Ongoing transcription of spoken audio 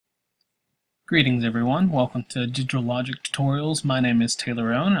Greetings everyone, welcome to Digital Logic Tutorials. My name is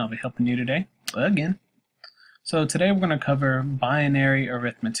Taylor Owen and I'll be helping you today, again. So today we're going to cover binary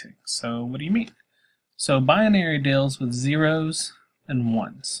arithmetic. So what do you mean? So binary deals with zeros and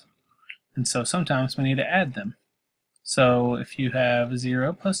ones. And so sometimes we need to add them. So if you have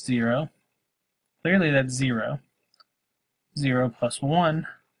 0 plus 0, clearly that's 0. 0 plus 1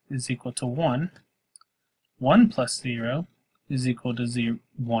 is equal to 1. 1 plus 0 is equal to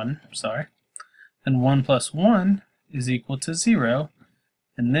 1, and 1 plus 1 is equal to 0,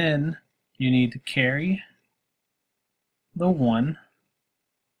 and then you need to carry the 1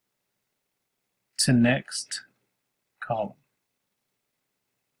 to next column.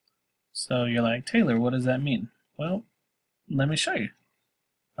 So you're like, Taylor, what does that mean? Well, let me show you.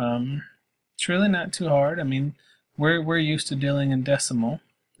 It's really not too hard. I mean, we're used to dealing in decimal,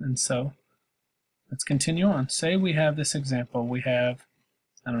 and so let's continue on. Say we have this example. We have,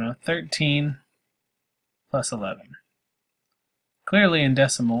 13 plus 11. Clearly in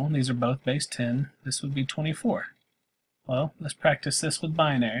decimal, these are both base 10, this would be 24. Well, let's practice this with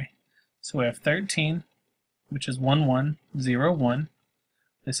binary. So we have 13, which is 1, 1, 0, 1.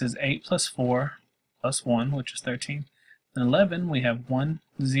 This is 8 plus 4 plus 1, which is 13. And 11, we have 1,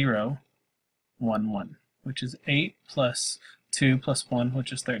 0, 1, 1, which is 8 plus 2 plus 1,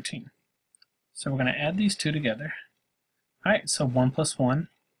 which is 13. So we're going to add these two together. Alright, so 1 plus 1.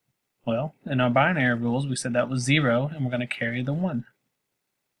 Well, in our binary rules, we said that was 0, and we're going to carry the 1.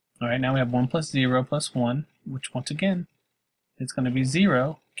 Alright, now we have 1 plus 0 plus 1, which once again, it's going to be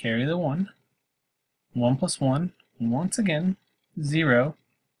 0, carry the 1. 1 plus 1, once again, 0,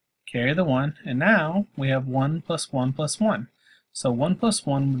 carry the 1. And now we have 1 plus 1 plus 1. So 1 plus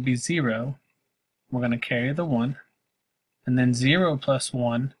 1 would be 0. We're going to carry the 1. And then 0 plus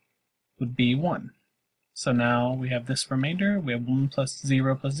 1 would be 1. So now we have this remainder. We have 1 plus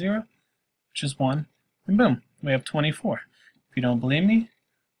 0, which is 1. And boom, we have 24. If you don't believe me,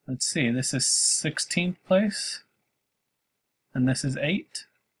 let's see. This is 16th place. And this is 8.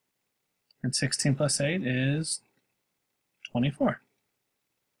 And 16 plus 8 is 24.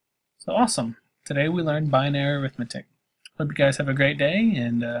 So awesome. Today we learned binary arithmetic. Hope you guys have a great day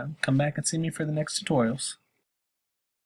and come back and see me for the next tutorials.